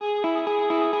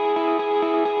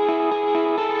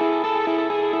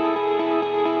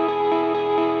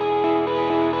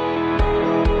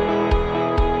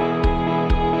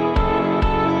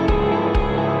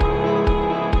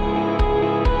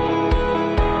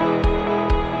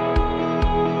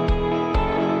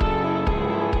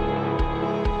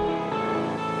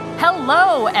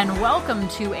and welcome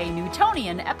to a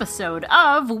Newtonian episode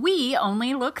of We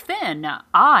Only Look Thin.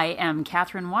 I am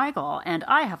Katherine Weigel, and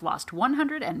I have lost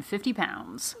 150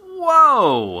 pounds.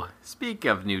 Whoa! Speak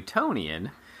of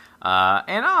Newtonian,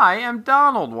 and I am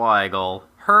Donald Weigel,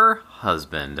 her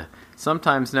husband,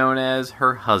 sometimes known as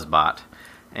her husbot.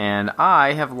 And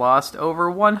I have lost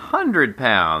over 100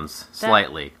 pounds,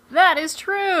 slightly. That is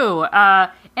true.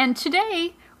 And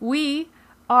today, we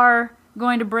are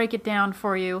going to break it down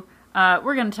for you.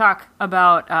 We're going to talk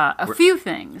about a few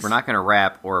things. We're not going to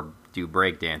rap or do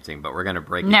breakdancing, but we're going to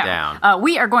break it down.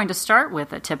 We are going to start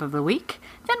with a tip of the week.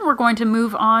 Then we're going to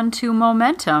move on to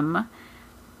momentum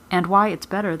and why it's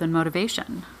better than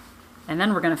motivation. And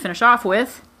then we're going to finish off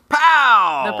with...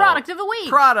 Pow! The product of the week.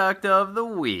 Product of the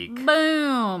week.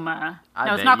 Boom. No,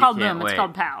 it's not called boom. It's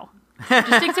called pow.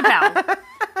 Just stick to pow.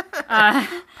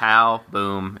 Pow,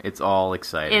 boom, it's all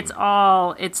exciting.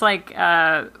 It's like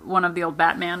one of the old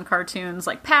Batman cartoons,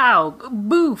 like pow,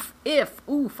 boof, if,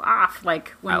 oof, off, like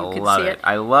when you could see it.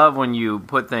 I love when you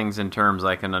put things in terms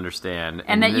I can understand.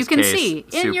 And that you can see.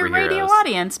 In your radio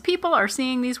audience, people are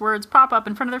seeing these words pop up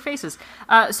in front of their faces.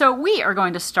 So we are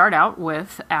going to start out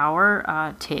with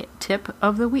our tip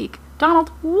of the week. Donald,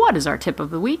 what is our tip of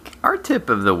the week? Our tip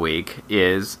of the week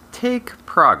is take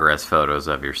progress photos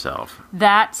of yourself.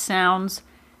 That sounds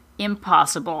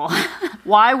impossible.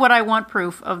 Why would I want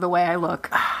proof of the way I look?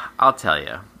 I'll tell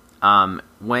you.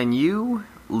 When you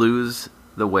lose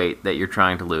the weight that you're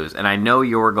trying to lose, and I know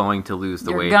you're going to lose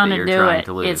the weight that you're trying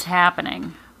to lose. It's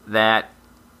happening. That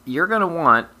you're going to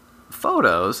want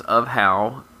photos of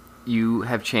how you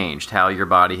have changed, how your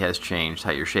body has changed,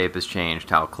 how your shape has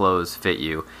changed, how clothes fit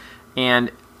you.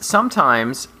 And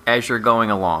sometimes, as you're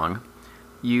going along,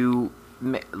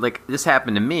 like this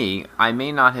happened to me, I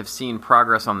may not have seen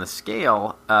progress on the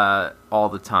scale all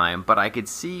the time, but I could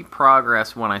see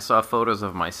progress when I saw photos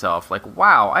of myself. Like,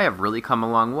 wow, I have really come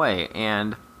a long way.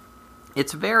 And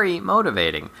it's very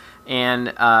motivating. And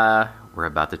we're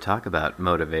about to talk about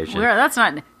motivation.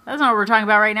 That's not what we're talking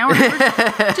about right now.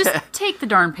 We're just take the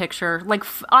darn picture. Like,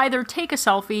 either take a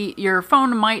selfie. Your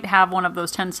phone might have one of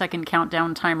those 10-second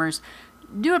countdown timers.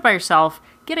 Do it by yourself.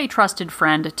 Get a trusted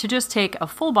friend to just take a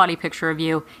full-body picture of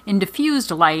you in diffused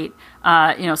light.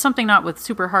 Something not with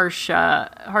super harsh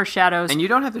shadows. And you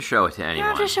don't have to show it to anyone. You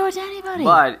don't have to show it to anybody.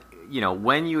 But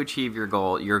when you achieve your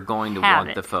goal, you're going to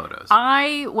want the photos.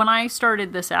 When I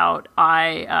started this out,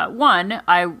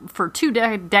 I for 2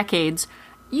 decades.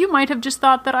 You might have just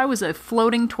thought that I was a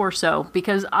floating torso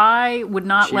because I would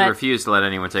not She refused to let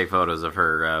anyone take photos of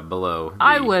her below.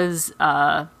 I was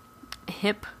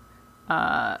hip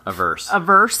averse.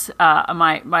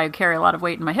 I carry a lot of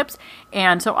weight in my hips,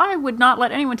 and so I would not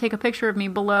let anyone take a picture of me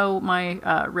below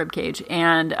my rib cage.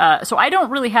 And so I don't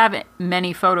really have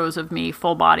many photos of me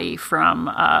full body from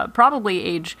probably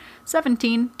age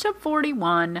 17 to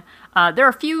 41. There are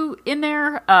a few in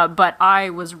there, but I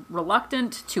was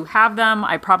reluctant to have them.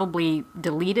 I probably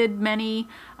deleted many.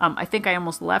 I think I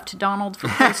almost left Donald for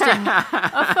posting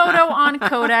a photo on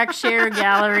Kodak Share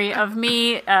Gallery of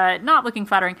me, not looking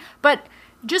flattering, but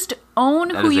just own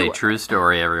who you are. That is a true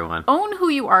story, everyone. Own who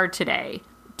you are today.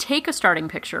 Take a starting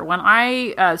picture. When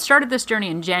I started this journey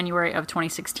in January of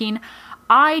 2016,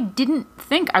 I didn't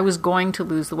think I was going to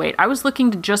lose the weight. I was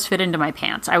looking to just fit into my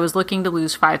pants. I was looking to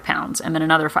lose 5 pounds and then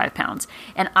another 5 pounds.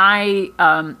 And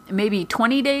I, maybe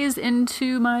 20 days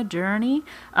into my journey,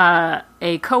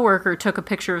 a coworker took a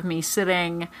picture of me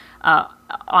sitting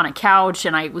on a couch,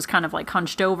 and I was kind of like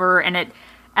hunched over. And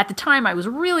at the time, I was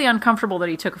really uncomfortable that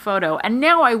he took a photo. And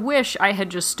now I wish I had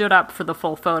just stood up for the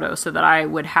full photo so that I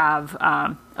would have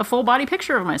a full body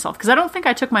picture of myself. Because I don't think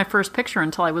I took my first picture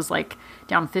until I was like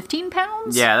down 15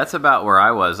 pounds. Yeah, that's about where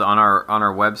I was. On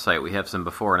our website, we have some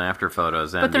before and after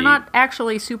photos. And but they're not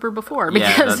actually super before.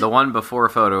 Because yeah, the one before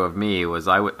photo of me was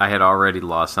I had already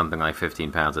lost something like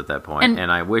 15 pounds at that point.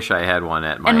 And I wish I had one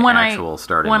at my actual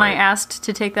starting weight. When I asked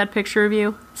to take that picture of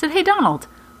you, I said, "Hey, Donald,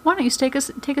 why don't you take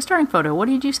a starting photo?" What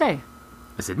did you say?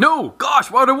 I said, "No, gosh,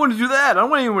 why would I want to do that? I don't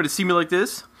want anyone to see me like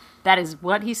this." That is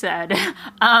what he said.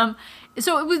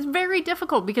 So it was very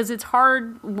difficult because it's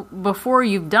hard before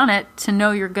you've done it to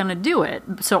know you're going to do it.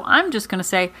 So I'm just going to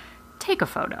say, take a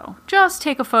photo. Just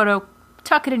take a photo,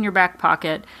 tuck it in your back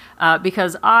pocket,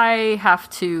 because I have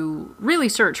to really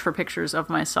search for pictures of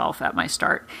myself at my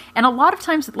start. And a lot of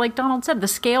times, like Donald said, the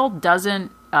scale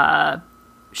doesn't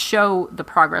show the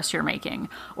progress you're making,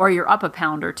 or you're up a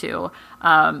pound or two.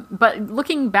 But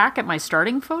looking back at my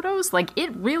starting photos, like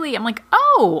it really, I'm like,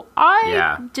 oh,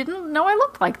 I didn't know I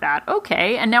looked like that.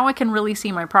 Okay. And now I can really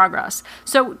see my progress.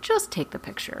 So just take the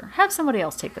picture. Have somebody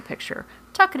else take the picture.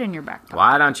 Tuck it in your back pocket.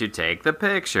 Why don't you take the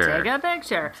picture? Take a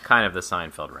picture. It's kind of the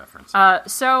Seinfeld reference.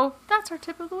 So that's our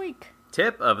tip of the week.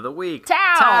 Tip of the week.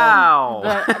 Towel.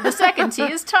 The second T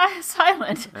is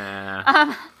silent.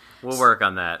 We'll work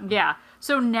on that. Yeah.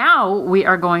 So now we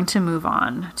are going to move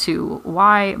on to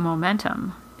why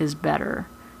momentum is better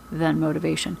than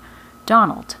motivation.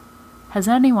 Donald, has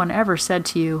anyone ever said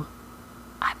to you,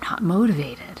 I'm not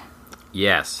motivated?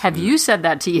 Yes. Have you said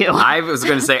that to you? I was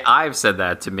going to say I've said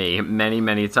that to me many,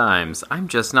 many times. I'm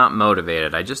just not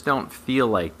motivated. I just don't feel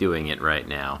like doing it right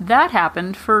now. That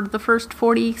happened for the first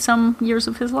 40-some years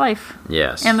of his life.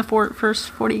 Yes. And the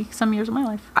first 40-some years of my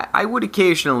life. I would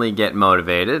occasionally get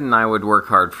motivated, and I would work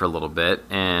hard for a little bit,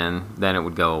 and then it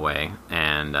would go away,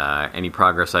 and any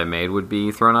progress I made would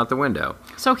be thrown out the window.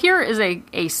 So here is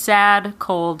a sad,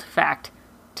 cold fact.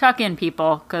 Tuck in,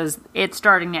 people, because it's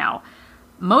starting now.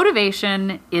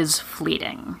 Motivation is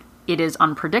fleeting. It is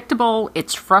unpredictable.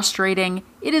 It's frustrating.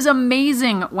 It is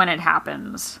amazing when it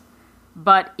happens.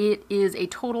 But it is a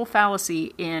total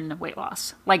fallacy in weight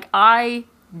loss. Like, I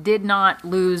did not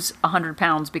lose 100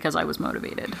 pounds because I was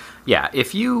motivated. Yeah,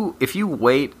 if you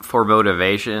wait for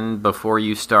motivation before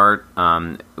you start,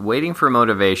 waiting for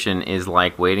motivation is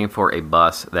like waiting for a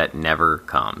bus that never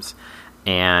comes.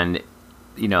 And,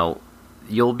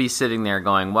 you'll be sitting there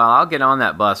going, well, I'll get on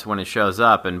that bus when it shows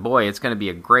up, and boy, it's going to be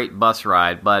a great bus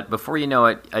ride. But before you know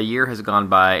it, a year has gone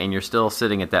by, and you're still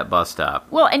sitting at that bus stop.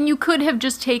 Well, and you could have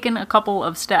just taken a couple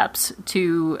of steps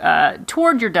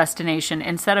toward your destination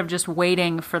instead of just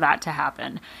waiting for that to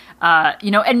happen.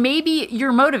 And maybe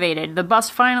you're motivated. The bus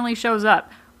finally shows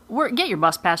up. Get your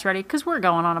bus pass ready, because we're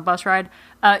going on a bus ride.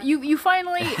 You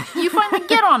finally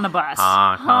get on the bus.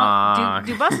 Honk.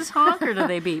 Do buses honk, or do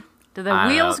they beep? Do the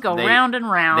wheels go round and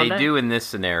round? They do in this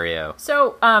scenario.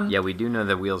 So, yeah, we do know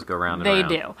the wheels go round and round.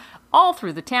 They do. All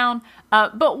through the town.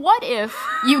 But what if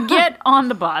you get on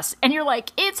the bus and you're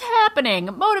like, it's happening.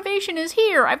 Motivation is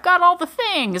here. I've got all the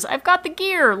things. I've got the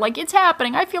gear. Like, it's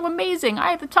happening. I feel amazing.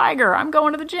 I have the tiger. I'm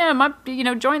going to the gym. I'm,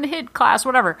 join the HIIT class,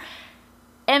 whatever.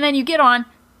 And then you get on,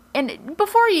 and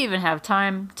before you even have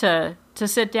time to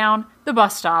sit down, the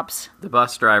bus stops. The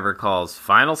bus driver calls,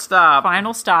 final stop.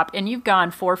 Final stop. And you've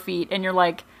gone 4 feet, and you're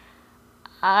like,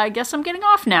 I guess I'm getting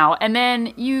off now. And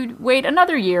then you wait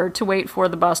another year to wait for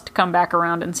the bus to come back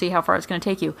around and see how far it's going to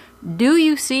take you. Do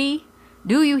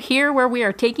you hear where we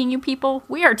are taking you, people?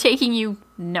 We are taking you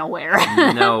nowhere.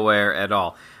 Nowhere at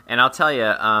all. And I'll tell you,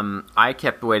 I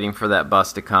kept waiting for that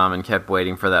bus to come and kept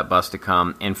waiting for that bus to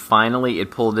come. And finally, it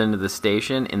pulled into the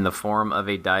station in the form of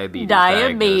a diabetes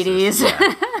diagnosis.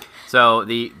 Yeah. So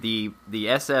the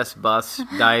SS bus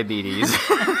diabetes.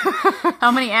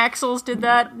 How many axles did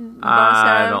that bus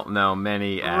have? I don't know.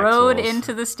 Many axles. Rode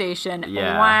into the station.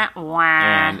 Yeah. Wah, wah.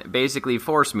 And basically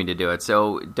forced me to do it.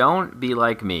 So don't be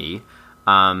like me.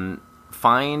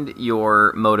 Find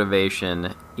your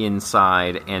motivation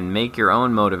inside and make your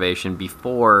own motivation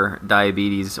before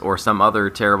diabetes or some other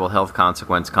terrible health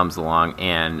consequence comes along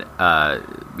and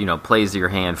plays your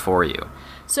hand for you.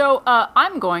 So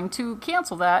I'm going to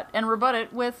cancel that and rebut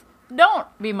it with, don't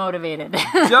be motivated.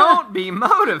 Don't be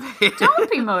motivated.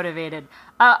 Don't be motivated.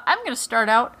 I'm going to start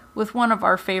out with one of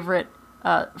our favorite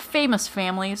famous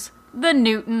families, the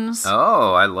Newtons.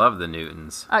 Oh, I love the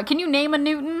Newtons. Can you name a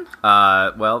Newton?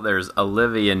 Well, there's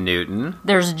Olivia Newton.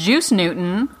 There's Juice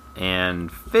Newton.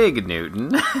 And Fig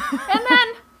Newton. And then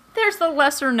there's the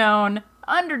lesser-known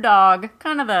underdog,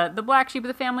 kind of the black sheep of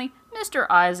the family, Mr.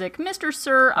 Isaac, Mr.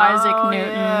 Sir Isaac Newton.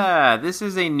 Yeah, this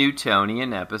is a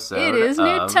Newtonian episode. It is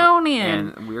Newtonian.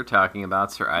 And we're talking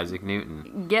about Sir Isaac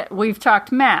Newton. We've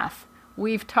talked math.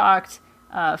 We've talked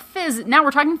physics. Now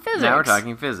we're talking physics. Now we're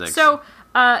talking physics. So,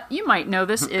 you might know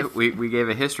this if... we gave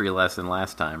a history lesson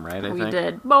last time, right? We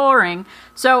did. Boring.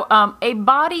 So, a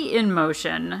body in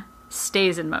motion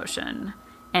stays in motion,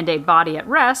 and a body at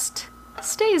rest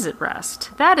stays at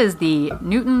rest. That is the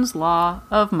Newton's law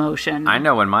of motion. I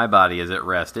know when my body is at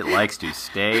rest, it likes to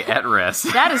stay at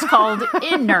rest. That is called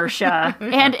inertia.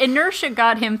 And inertia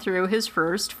got him through his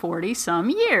first 40-some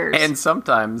years. And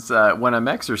sometimes when I'm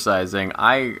exercising,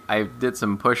 I did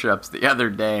some push-ups the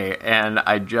other day, and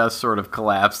I just sort of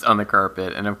collapsed on the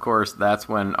carpet. And of course, that's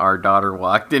when our daughter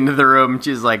walked into the room, and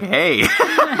she's like, hey,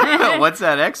 what's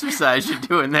that exercise you're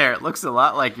doing there? It looks a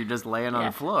lot like you're just laying on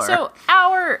the floor. So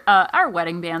our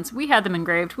wedding bands, we had them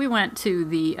engraved. We went to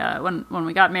the when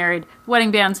we got married,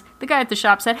 wedding bands. The guy at the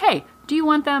shop said, "Hey, do you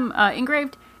want them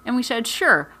engraved?" And we said,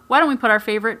 sure, why don't we put our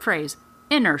favorite phrase,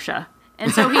 inertia?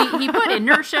 And so he put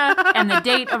inertia and the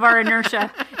date of our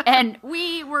inertia, and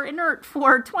we were inert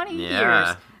for 20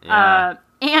 years. Yeah.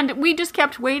 And we just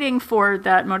kept waiting for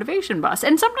that motivation bus.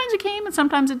 And sometimes it came and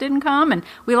sometimes it didn't come. And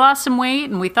we lost some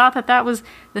weight and we thought that was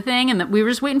the thing and that we were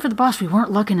just waiting for the bus. We weren't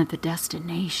looking at the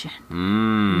destination.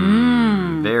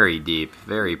 Very deep,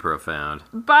 very profound.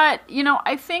 But,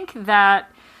 I think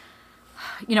that,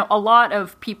 a lot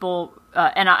of people,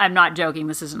 and I'm not joking,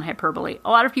 this isn't hyperbole. A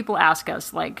lot of people ask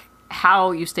us, like,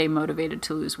 how you stay motivated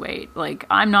to lose weight. Like,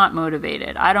 I'm not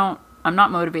motivated. I'm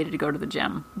not motivated to go to the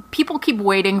gym. People keep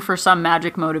waiting for some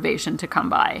magic motivation to come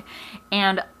by.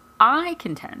 And we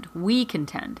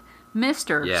contend,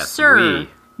 Mr.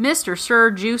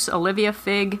 Sir Juice, Olivia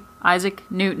Fig, Isaac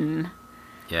Newton.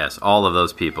 Yes, all of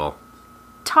those people.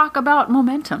 Talk about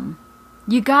momentum.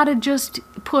 You gotta just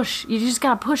push. You just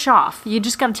gotta push off. You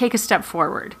just gotta take a step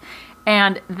forward.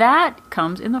 And that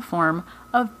comes in the form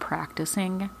of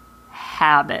practicing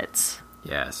habits.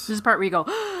 Yes. This is the part where you go,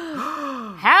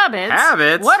 habits?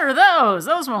 Habits? What are those?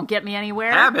 Those won't get me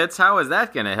anywhere. Habits? How is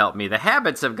that going to help me? The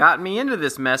habits have gotten me into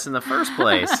this mess in the first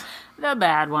place. The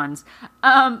bad ones.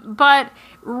 But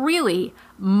really,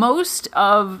 most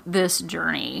of this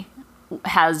journey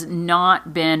has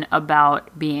not been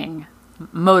about being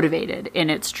motivated in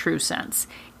its true sense.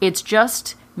 It's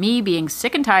just me being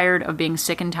sick and tired of being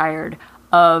sick and tired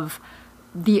of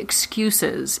the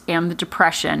excuses and the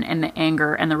depression and the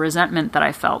anger and the resentment that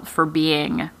I felt for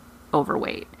being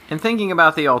overweight. And thinking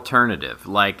about the alternative,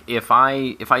 like if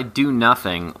I do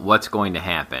nothing, what's going to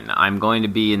happen? I'm going to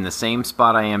be in the same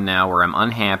spot I am now where I'm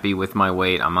unhappy with my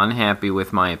weight, I'm unhappy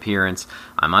with my appearance,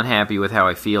 I'm unhappy with how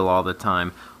I feel all the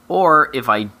time. Or if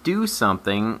I do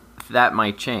something, that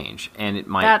might change and it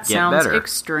might get better. That sounds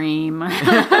extreme.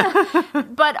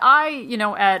 But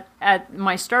I, at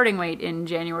my starting weight in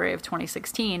January of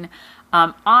 2016,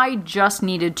 I just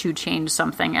needed to change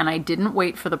something, and I didn't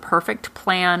wait for the perfect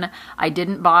plan. I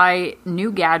didn't buy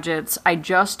new gadgets. I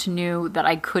just knew that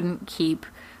I couldn't keep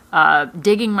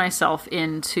digging myself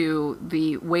into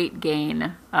the weight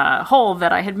gain hole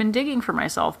that I had been digging for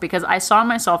myself, because I saw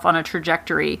myself on a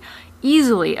trajectory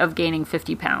easily of gaining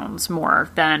 50 pounds more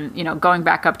than, going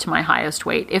back up to my highest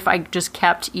weight if I just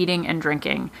kept eating and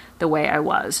drinking the way I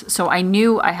was. So I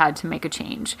knew I had to make a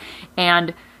change.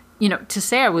 And to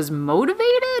say I was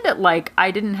motivated, like I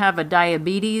didn't have a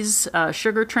diabetes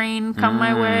sugar train come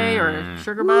my way or a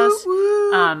sugar bus,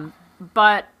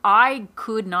 but I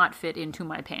could not fit into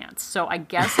my pants. So I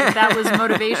guess if that was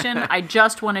motivation, I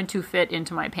just wanted to fit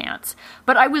into my pants.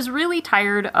 But I was really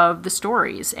tired of the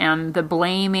stories and the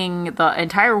blaming the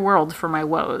entire world for my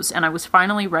woes, and I was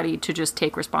finally ready to just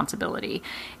take responsibility.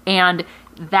 And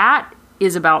that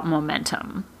is about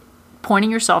momentum.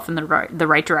 Pointing yourself in the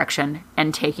right direction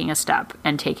and taking a step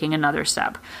and taking another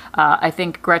step. I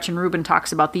think Gretchen Rubin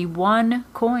talks about the one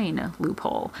coin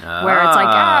loophole, where it's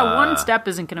like, one step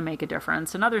isn't going to make a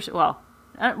difference.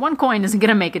 One coin isn't going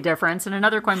to make a difference, and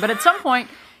another coin. But at some point,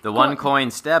 the one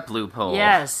coin step loophole.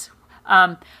 Yes.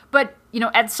 But,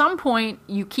 at some point,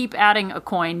 you keep adding a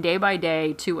coin day by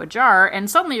day to a jar, and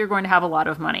suddenly you're going to have a lot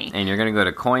of money. And you're going to go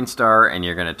to Coinstar, and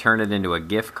you're going to turn it into a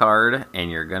gift card,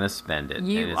 and you're going to spend it. And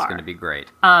it's going to be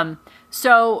great.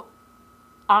 So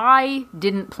I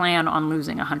didn't plan on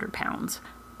losing 100 pounds.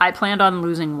 I planned on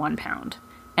losing 1 pound,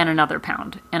 and another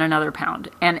pound, and another pound.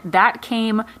 And that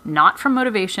came not from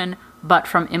motivation, but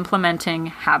from implementing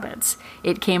habits.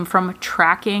 It came from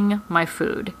tracking my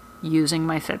food using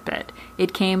my Fitbit.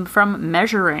 It came from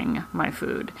measuring my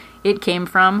food. It came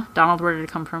from, Donald, where did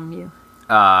it come from you?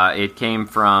 It came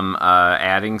from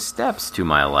adding steps to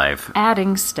my life.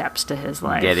 Adding steps to his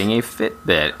life. Getting a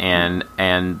Fitbit and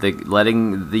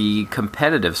letting the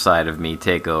competitive side of me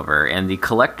take over, and the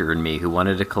collector in me who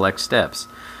wanted to collect steps.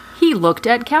 He looked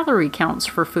at calorie counts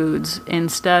for foods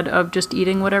instead of just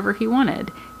eating whatever he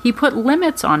wanted. He put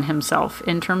limits on himself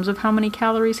in terms of how many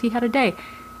calories he had a day.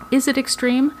 Is it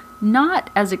extreme? Not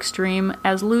as extreme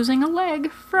as losing a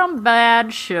leg from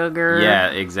bad sugar. Yeah,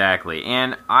 exactly.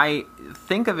 And I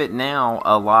think of it now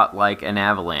a lot like an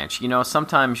avalanche.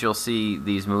 Sometimes you'll see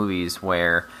these movies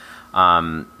where,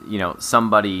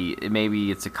 somebody, maybe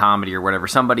it's a comedy or whatever,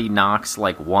 somebody knocks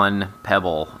like one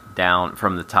pebble down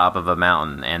from the top of a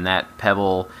mountain, and that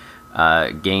pebble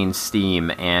gains steam,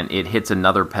 and it hits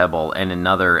another pebble and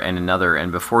another and another,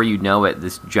 and before you know it,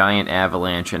 this giant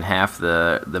avalanche and half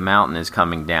the mountain is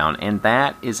coming down. And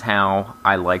that is how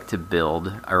I like to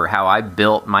build, or how I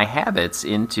built my habits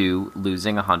into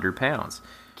losing 100 pounds.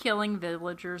 killing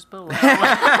villagers below.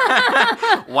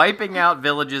 Wiping out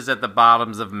villages at the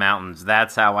bottoms of mountains.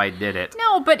 That's how I did it.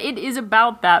 No, but it is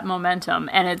about that momentum.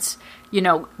 And it's,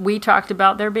 we talked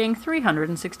about there being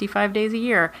 365 days a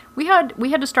year. We had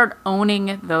to start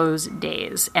owning those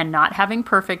days and not having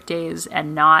perfect days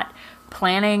and not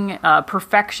planning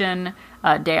perfection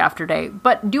day after day,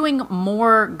 but doing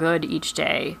more good each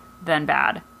day than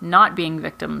bad, not being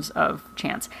victims of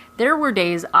chance. There were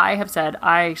days I have said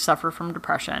I suffer from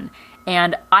depression,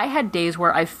 and I had days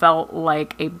where I felt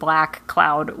like a black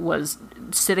cloud was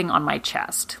sitting on my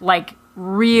chest, like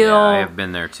real. Yeah, I have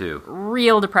been there too.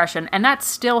 Real depression, and that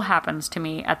still happens to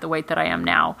me at the weight that I am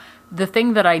now. The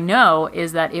thing that I know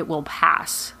is that it will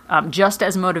pass. Just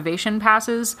as motivation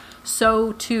passes,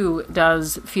 so too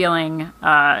does feeling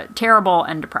terrible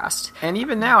and depressed. And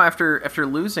even now, after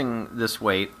losing this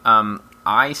weight,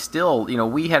 I still,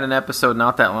 we had an episode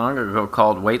not that long ago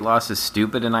called "Weight Loss is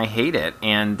Stupid" and I hate it.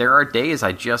 And there are days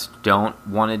I just don't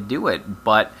want to do it.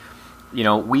 But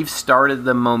we've started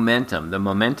the momentum. The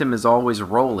momentum is always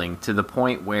rolling to the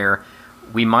point where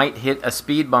we might hit a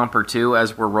speed bump or two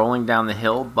as we're rolling down the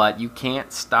hill, but you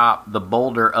can't stop the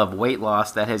boulder of weight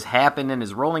loss that has happened and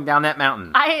is rolling down that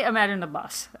mountain. I imagine the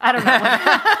bus. I don't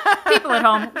know. People at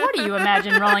home, what do you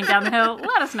imagine rolling down the hill?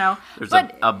 Let us know. There's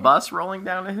a bus rolling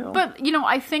down a hill? But,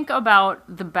 I think about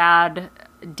the bad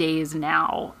days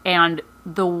now, and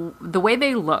the way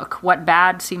they look, what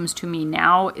bad seems to me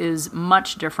now is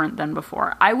much different than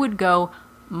before. I would go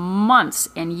months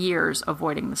and years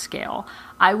avoiding the scale.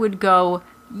 I would go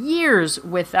years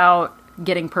without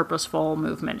getting purposeful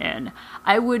movement in.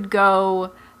 I would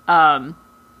go, 5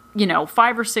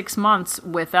 or 6 months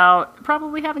without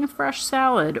probably having a fresh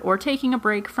salad or taking a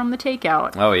break from the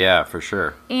takeout. Oh, yeah, for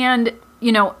sure. And,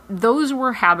 those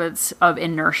were habits of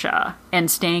inertia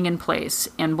and staying in place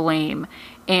and blame.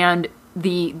 And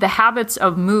the habits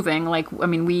of moving,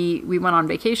 we went on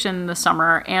vacation this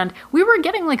summer and we were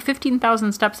getting like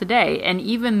 15,000 steps a day. And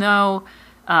even though,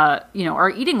 our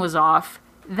eating was off,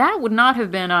 that would not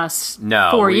have been us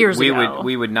 4 years ago.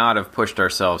 We would not have pushed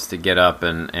ourselves to get up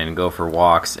and go for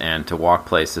walks and to walk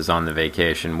places on the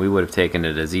vacation. We would have taken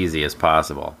it as easy as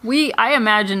possible. I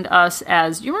imagined us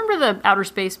as, you remember the outer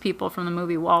space people from the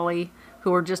movie WALL-E? Who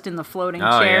were just in the floating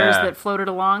chairs that floated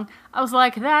along. I was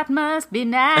like, that must be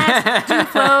nice to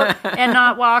float and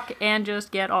not walk and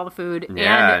just get all the food.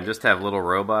 Yeah, and just have little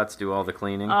robots do all the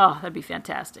cleaning. Oh, that'd be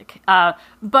fantastic.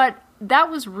 But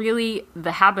that was really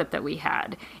the habit that we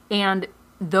had. And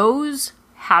those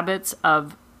habits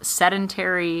of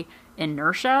sedentary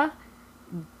inertia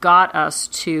got us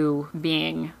to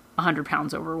being 100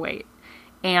 pounds overweight.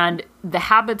 And the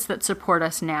habits that support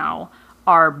us now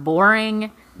are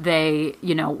boring. They,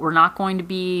 we're not going to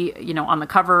be, on the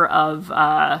cover of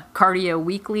Cardio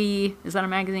Weekly. Is that a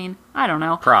magazine? I don't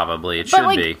know. Probably. It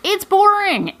should be. It's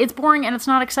boring. It's boring and it's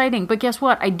not exciting. But guess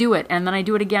what? I do it and then I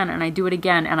do it again and I do it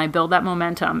again and I build that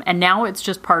momentum. And now it's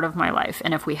just part of my life.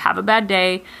 And if we have a bad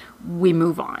day, we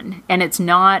move on. And it's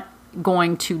not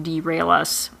going to derail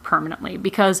us permanently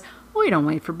because we don't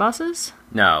wait for buses.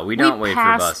 No, we don't wait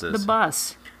for buses. We pass the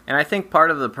bus. And I think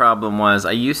part of the problem was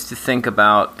I used to think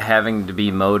about having to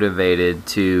be motivated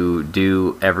to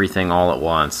do everything all at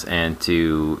once and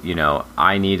to,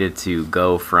 I needed to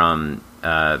go from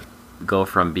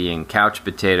being couch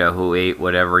potato who ate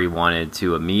whatever he wanted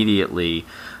to immediately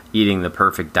eating the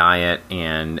perfect diet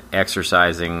and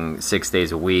exercising 6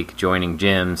 days a week, joining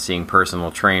gyms, seeing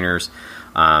personal trainers,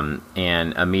 and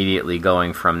immediately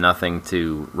going from nothing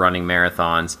to running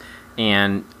marathons.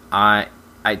 And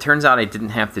it turns out I didn't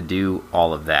have to do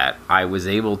all of that. I was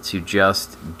able to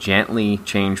just gently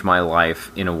change my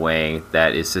life in a way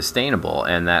that is sustainable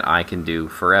and that I can do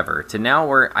forever. To now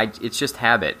where it's just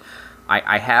habit.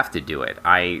 I have to do it.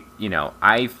 I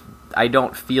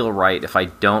don't feel right if I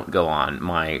don't go on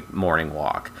my morning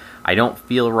walk. I don't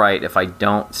feel right if I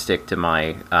don't stick to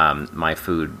my my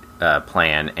food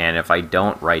plan and if I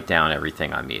don't write down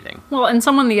everything I'm eating. Well, and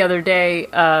someone the other day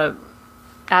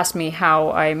asked me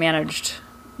how I managed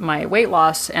my weight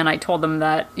loss, and I told them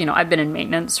that, I've been in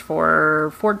maintenance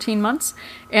for 14 months,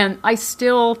 and I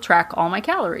still track all my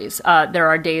calories. There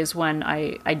are days when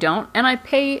I don't, and I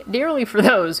pay dearly for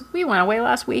those. We went away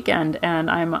last weekend,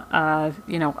 and I'm,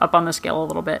 up on the scale a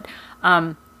little bit.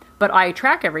 But I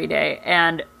track every day,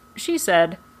 and she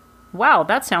said, wow,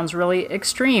 that sounds really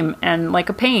extreme and like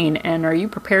a pain, and are you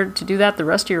prepared to do that the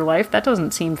rest of your life? That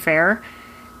doesn't seem fair.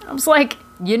 I was like,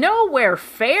 where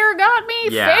fair got me?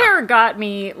 Yeah. Fair got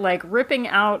me, ripping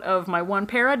out of my one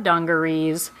pair of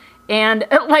dungarees. And,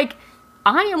 I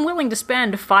am willing to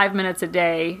spend 5 minutes a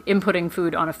day inputting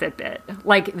food on a Fitbit.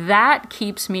 That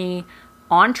keeps me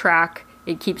on track.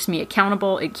 It keeps me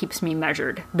accountable. It keeps me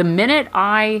measured. The minute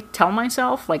I tell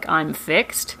myself, like, I'm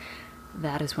fixed,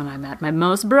 that is when I'm at my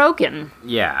most broken.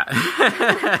 Yeah.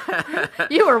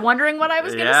 You were wondering what I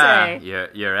was going to say.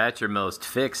 You're at your most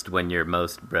fixed when you're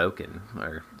most broken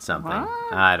or something.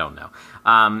 What? I don't know.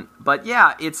 But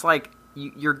yeah, it's like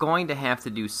you're going to have to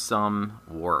do some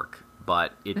work,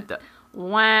 but it...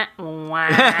 Wah, wah.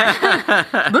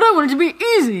 But I want it to be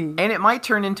easy. And it might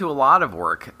turn into a lot of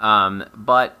work.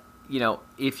 But,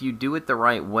 if you do it the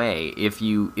right way, if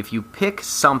you pick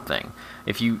something,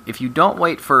 if you don't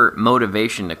wait for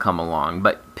motivation to come along,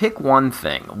 but pick one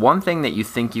thing that you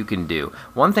think you can do,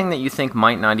 one thing that you think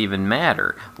might not even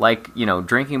matter, like,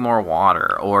 drinking more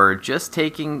water, or just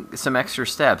taking some extra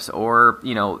steps, or,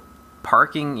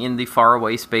 parking in the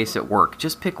faraway space at work.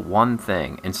 Just pick one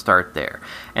thing and start there.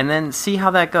 And then see how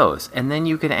that goes. And then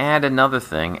you can add another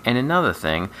thing and another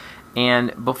thing.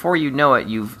 And before you know it,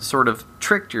 you've sort of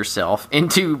tricked yourself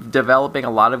into developing a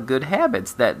lot of good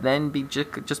habits that then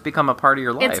just become a part of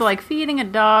your life. It's like feeding a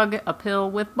dog a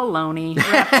pill with bologna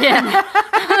wrapped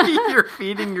in. You're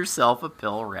feeding yourself a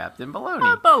pill wrapped in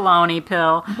bologna. A bologna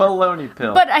pill. Bologna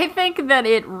pill. But I think that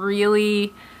it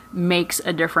really makes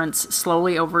a difference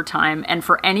slowly over time. And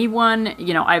for anyone,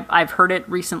 I've heard it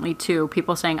recently too,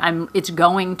 people saying it's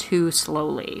going too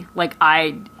slowly. Like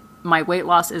my weight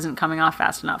loss isn't coming off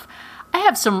fast enough. I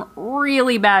have some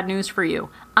really bad news for you.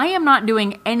 I am not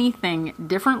doing anything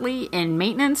differently in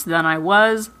maintenance than I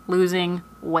was losing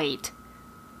weight.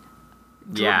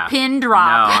 Yeah. Pin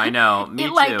drop. No, I know. Me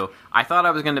too. I thought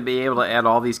I was going to be able to add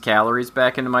all these calories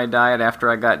back into my diet after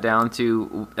I got down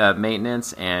to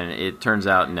maintenance, and it turns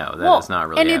out, no, that has not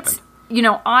really happened.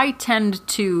 I tend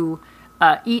to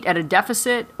eat at a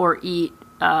deficit or eat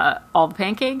all the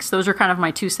pancakes. Those are kind of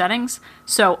my two settings.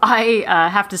 So I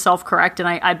have to self-correct, and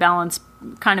I balance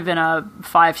kind of in a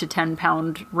 5 to 10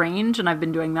 pound range, and I've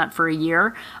been doing that for a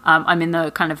year. I'm in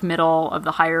the kind of middle of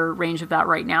the higher range of that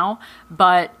right now.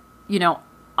 But,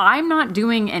 I'm not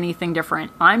doing anything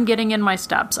different. I'm getting in my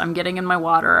steps. I'm getting in my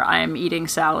water. I'm eating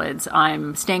salads.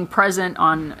 I'm staying present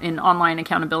in online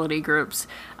accountability groups.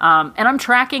 And I'm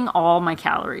tracking all my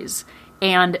calories.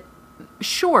 And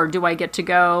sure, do I get to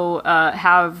go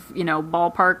have,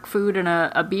 ballpark food and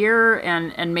a beer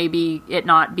and maybe it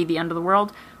not be the end of the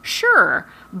world? Sure.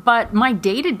 But my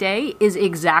day-to-day is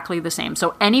exactly the same.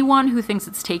 So anyone who thinks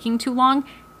it's taking too long,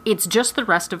 it's just the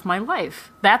rest of my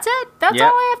life. That's it. That's all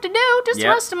I have to do. Just the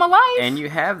rest of my life. And you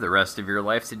have the rest of your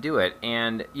life to do it.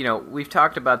 And, we've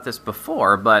talked about this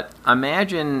before, but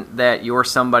imagine that you're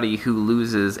somebody who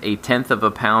loses 1/10 of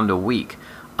a pound a week.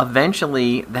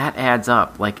 Eventually, that adds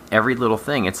up, like every little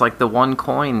thing. It's like the one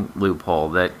coin loophole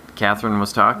that Catherine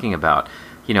was talking about.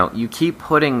 You keep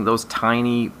putting those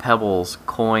tiny pebbles,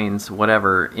 coins,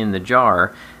 whatever, in the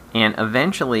jar, and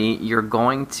eventually you're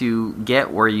going to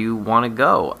get where you want to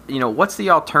go. What's the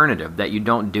alternative? That you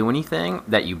don't do anything?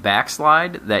 That you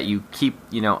backslide? That you keep,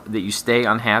 that you stay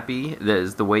unhappy? That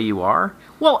is the way you are?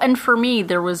 Well, and for me,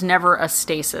 there was never a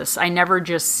stasis. I never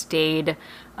just stayed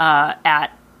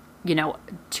at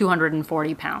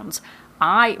 240 pounds.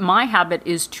 My habit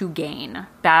is to gain.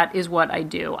 That is what I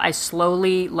do. I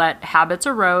slowly let habits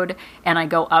erode and I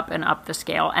go up and up the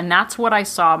scale. And that's what I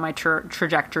saw my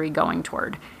trajectory going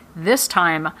toward. This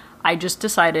time, I just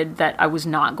decided that I was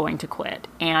not going to quit.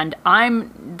 And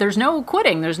there's no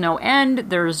quitting. There's no end.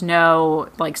 There's no,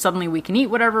 suddenly we can eat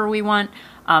whatever we want.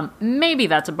 Maybe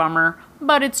that's a bummer,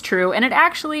 but it's true. And it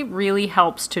actually really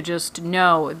helps to just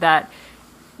know that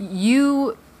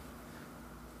your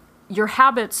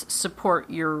habits support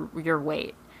your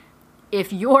weight.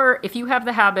 If you have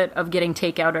the habit of getting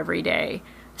takeout every day,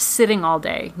 sitting all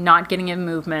day, not getting in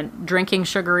movement, drinking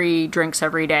sugary drinks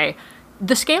every day,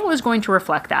 the scale is going to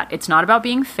reflect that. It's not about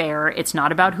being fair. It's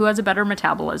not about who has a better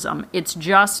metabolism. It's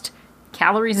just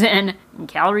calories in and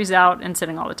calories out and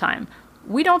sitting all the time.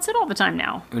 We don't sit all the time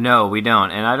now. No, we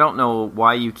don't. And I don't know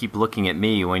why you keep looking at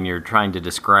me when you're trying to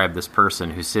describe this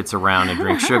person who sits around and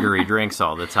drinks sugary drinks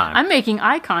all the time. I'm making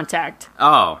eye contact.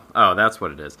 Oh, that's what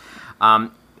it is.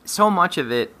 So much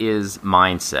of it is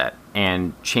mindset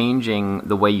and changing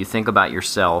the way you think about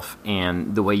yourself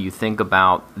and the way you think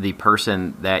about the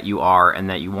person that you are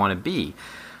and that you want to be.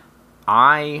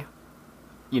 I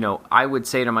would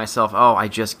say to myself, oh, I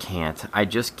just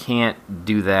can't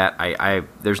do that.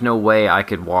 There's no way I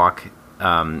could walk,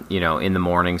 in the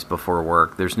mornings before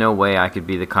work. There's no way I could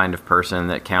be the kind of person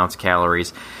that counts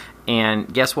calories.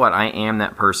 And guess what? I am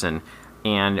that person.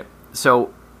 And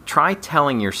so try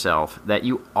telling yourself that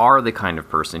you are the kind of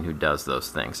person who does those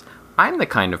things. I'm the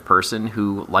kind of person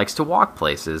who likes to walk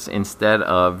places instead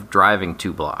of driving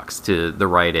 2 blocks to the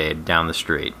Rite Aid down the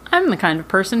street. I'm the kind of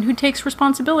person who takes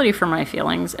responsibility for my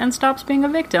feelings and stops being a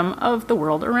victim of the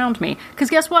world around me.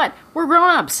 Because guess what? We're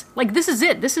grown-ups. Like, this is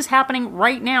it. This is happening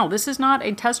right now. This is not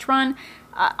a test run.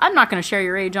 I'm not going to share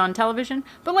your age on television,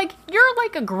 but, like, you're,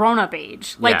 like, a grown-up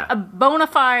age. Like, Yeah. a bona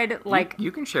fide, like...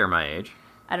 You can share my age.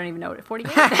 I don't even know what,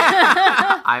 48?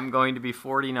 I'm going to be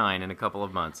 49 in a couple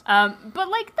of months. But,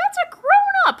 like, that's a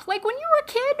grown-up. Like, when you were a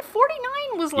kid,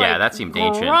 49 was, like, Yeah, that seemed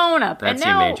ancient. grown-up. That and seemed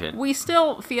now ancient. we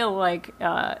still feel like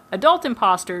adult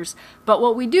imposters, but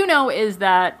what we do know is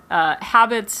that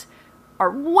habits are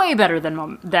way better than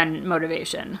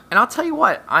motivation. And I'll tell you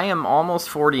what, I am almost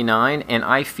 49, and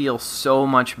I feel so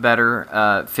much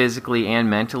better physically and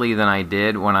mentally than I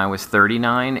did when I was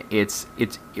 39.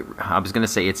 I was going to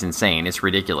say it's insane. It's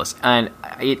ridiculous. And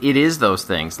it is those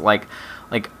things. Like,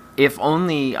 if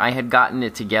only I had gotten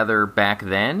it together back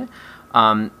then.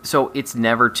 So it's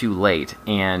never too late,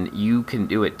 and you can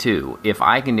do it too. If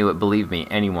I can do it, believe me,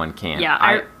 anyone can.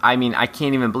 Yeah, I mean, I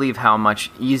can't even believe how much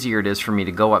easier it is for me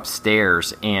to go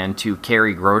upstairs and to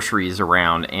carry groceries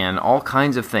around and all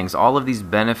kinds of things. All of these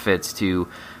benefits to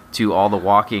all the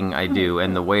walking I do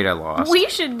and the weight I lost. We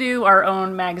should do our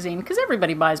own magazine, because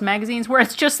everybody buys magazines where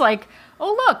it's just like,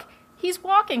 oh, look, he's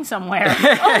walking somewhere.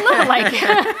 Oh, look,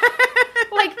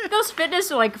 like those fitness,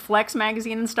 like Flex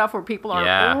magazine and stuff where people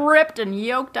are ripped and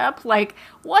yoked up. Like,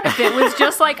 what if it was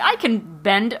just like, I can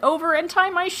bend over and tie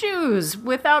my shoes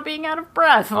without being out of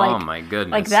breath? Like, oh, my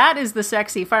goodness. Like, that is the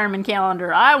sexy fireman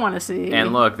calendar I want to see.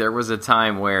 And look, there was a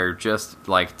time where just,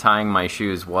 like, tying my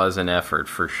shoes was an effort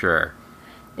for sure.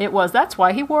 It was. That's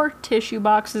why he wore tissue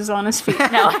boxes on his feet.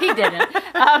 No, he didn't.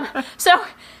 So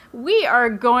we are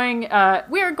going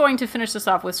to finish this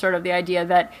off with sort of the idea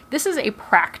that this is a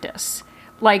practice.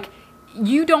 Like,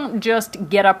 you don't just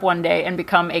get up one day and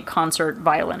become a concert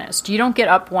violinist. You don't get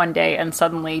up one day and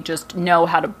suddenly just know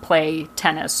how to play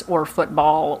tennis or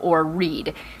football or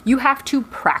read. You have to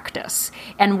practice.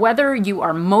 And whether you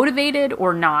are motivated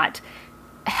or not,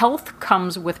 health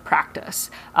comes with practice.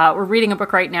 We're reading a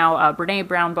book right now, a Brené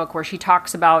Brown book, where she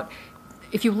talks about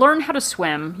if you learn how to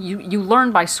swim, you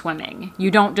learn by swimming.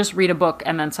 You don't just read a book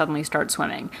and then suddenly start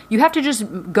swimming. You have to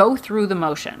just go through the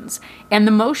motions. And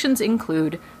the motions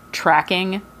include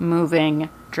tracking, moving,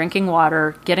 drinking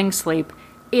water, getting sleep.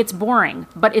 It's boring,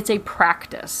 but it's a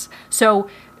practice. So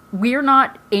we're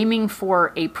not aiming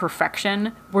for a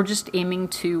perfection. We're just aiming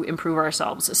to improve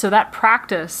ourselves. So that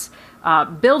practice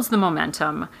builds the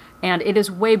momentum, and it is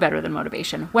way better than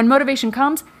motivation. When motivation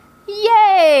comes,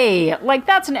 yay! Like,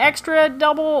 that's an extra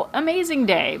double amazing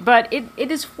day, but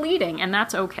it is fleeting, and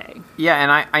that's okay. Yeah,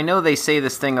 and I know they say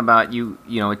this thing about you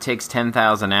know, it takes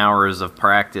 10,000 hours of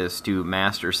practice to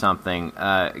master something.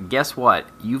 Guess what?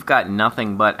 You've got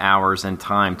nothing but hours and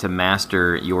time to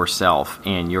master yourself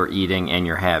and your eating and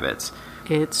your habits.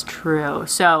 It's true.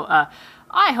 So,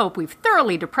 I hope we've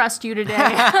thoroughly depressed you today.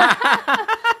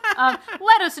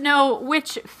 Let us know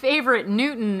which favorite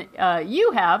Newton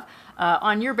you have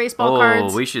on your baseball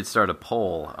cards. Oh, we should start a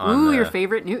poll on your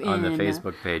favorite Newton. on the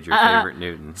Facebook page, your favorite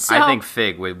Newton. So, I think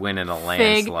Fig would win in a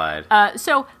landslide.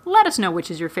 So let us know which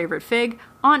is your favorite Fig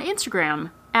on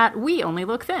Instagram at We Only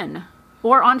Look Thin,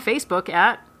 or on Facebook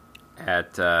at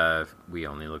We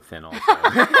Only Look Thin also.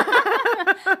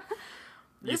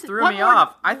 You threw me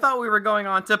off. I thought we were going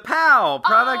on to POW,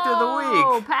 Product of the Week.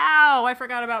 Oh, POW. I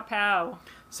forgot about POW.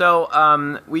 So,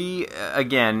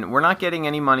 we're not getting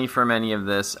any money from any of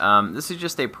this. This is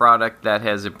just a product that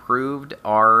has improved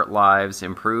our lives,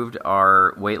 improved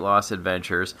our weight loss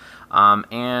adventures. And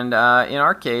in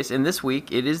our case, in this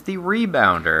week, it is the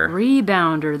Rebounder.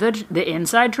 Rebounder, the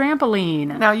inside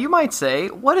trampoline. Now, you might say,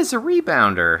 what is a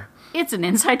Rebounder? It's an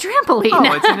inside trampoline.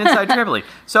 Oh, it's an inside trampoline.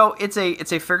 So it's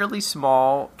a fairly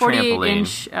small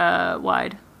 48-inch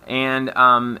wide.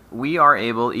 And we are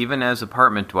able, even as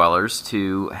apartment dwellers,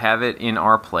 to have it in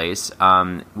our place.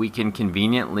 We can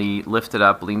conveniently lift it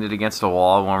up, lean it against a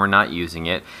wall when we're not using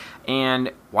it.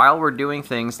 And while we're doing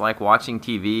things like watching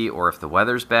TV, or if the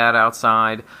weather's bad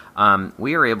outside,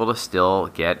 we are able to still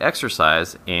get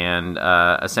exercise and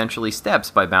essentially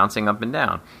steps by bouncing up and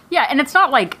down. Yeah, and it's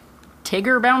not like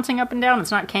Tigger bouncing up and down. It's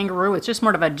not kangaroo. It's just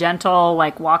more of a gentle,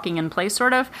 like, walking in place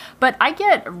sort of. But I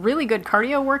get a really good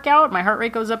cardio workout. My heart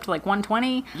rate goes up to like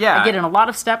 120. Yeah. I get in a lot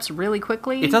of steps really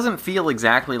quickly. It doesn't feel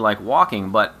exactly like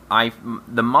walking, but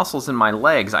the muscles in my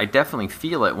legs, I definitely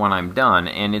feel it when I'm done,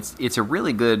 and it's a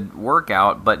really good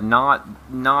workout, but not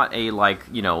a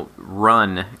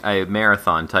run a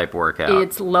marathon type workout.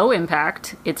 It's low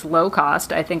impact. It's low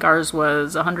cost. I think ours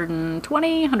was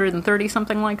 120, 130,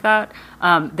 something like that.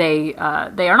 They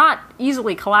are not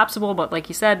easily collapsible, but like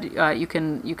you said, you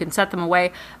can set them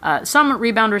away. Some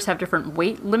rebounders have different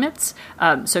weight limits,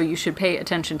 so you should pay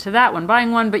attention to that when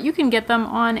buying one. But you can get them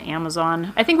on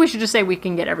Amazon. I think we should just say we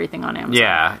can get everything on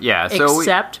Amazon. Yeah. So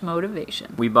except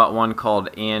motivation. We bought one called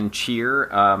And Cheer,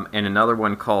 and another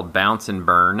one called Bounce and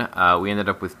Burn. We ended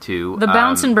up with two. The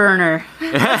Bounce and Burner.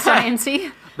 That's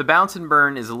sciencey. The Bounce and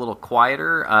Burn is a little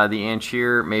quieter. The And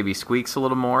Cheer maybe squeaks a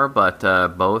little more, but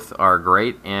both are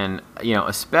great. And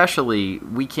especially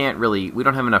we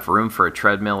don't have enough room for a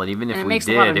treadmill, and even if we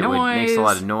did, it makes a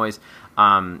lot of noise.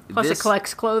 Plus, it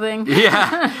collects clothing.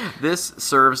 Yeah, this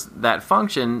serves that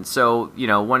function. So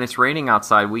when it's raining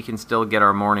outside, we can still get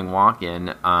our morning walk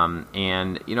in.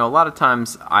 And a lot of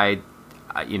times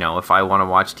if I want to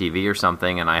watch TV or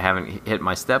something and I haven't hit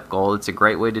my step goal, it's a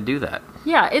great way to do that.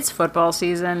 Yeah, it's football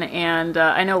season, and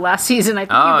I know last season I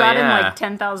think you got in like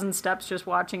 10,000 steps just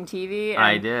watching TV. And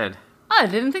I did. I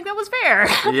didn't think that was fair.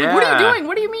 Yeah. What are you doing?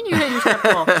 What do you mean you hit your step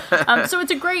goal? So it's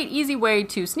a great, easy way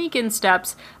to sneak in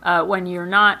steps when you're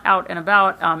not out and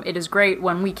about. It is great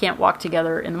when we can't walk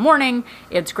together in the morning.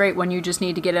 It's great when you just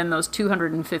need to get in those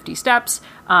 250 steps.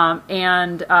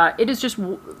 And it is just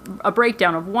a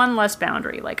breakdown of one less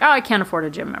boundary. Like, I can't afford a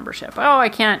gym membership. I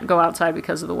can't go outside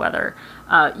because of the weather.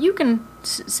 You can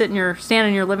stand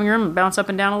in your living room and bounce up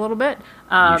and down a little bit.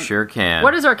 You sure can.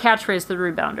 What is our catchphrase, the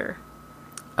rebounder?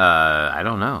 I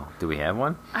don't know. Do we have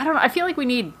one? I don't know. I feel like we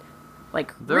need, the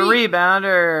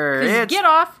rebounder. Get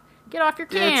off your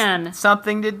can. It's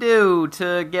something to do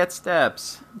to get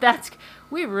steps.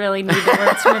 We really need to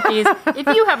wordsmith these. If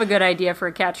you have a good idea for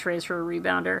a catchphrase for a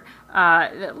rebounder,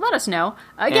 let us know.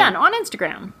 Again, on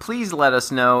Instagram. Please let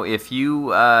us know if you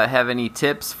have any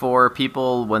tips for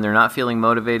people when they're not feeling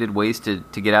motivated, ways to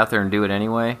get out there and do it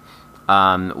anyway.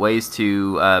 Ways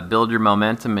to build your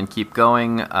momentum and keep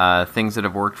going, things that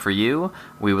have worked for you.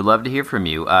 We would love to hear from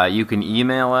you. You can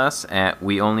email us at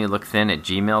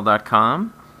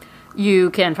weonlylookthin@gmail.com. You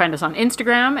can find us on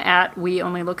Instagram at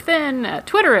weonlylookthin, at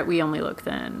Twitter at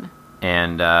weonlylookthin.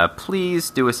 And please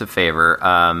do us a favor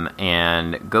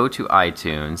and go to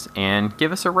iTunes and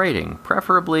give us a rating.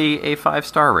 Preferably a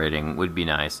 5-star rating would be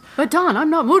nice. But Don, I'm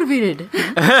not motivated.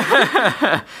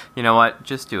 You know what?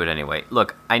 Just do it anyway.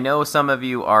 Look, I know some of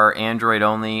you are Android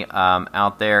only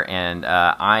out there, and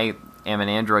I am an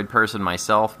Android person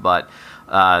myself, but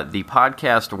the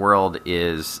podcast world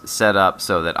is set up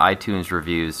so that iTunes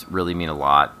reviews really mean a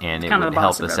lot, and it would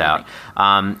help us out.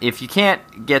 If you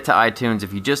can't get to iTunes,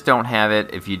 if you just don't have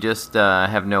it, if you just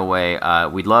have no way,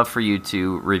 we'd love for you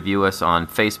to review us on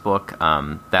Facebook.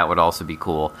 That would also be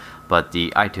cool, but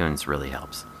the iTunes really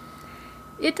helps.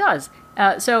 It does.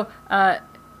 So,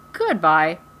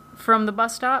 goodbye from the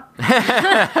bus stop.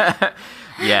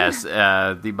 Yes,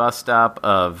 the bus stop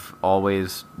of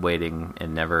always waiting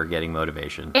and never getting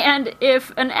motivation. And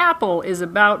if an apple is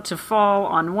about to fall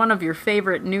on one of your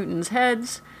favorite Newton's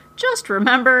heads, just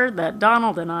remember that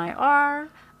Donald and I are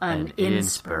an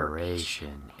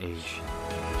inspiration.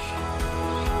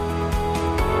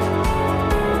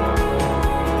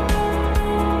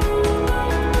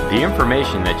 The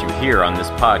information that you hear on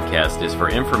this podcast is for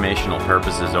informational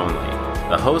purposes only.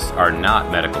 The hosts are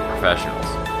not medical professionals.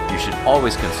 You should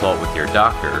always consult with your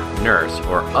doctor, nurse,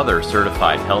 or other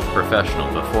certified health professional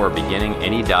before beginning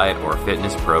any diet or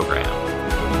fitness program.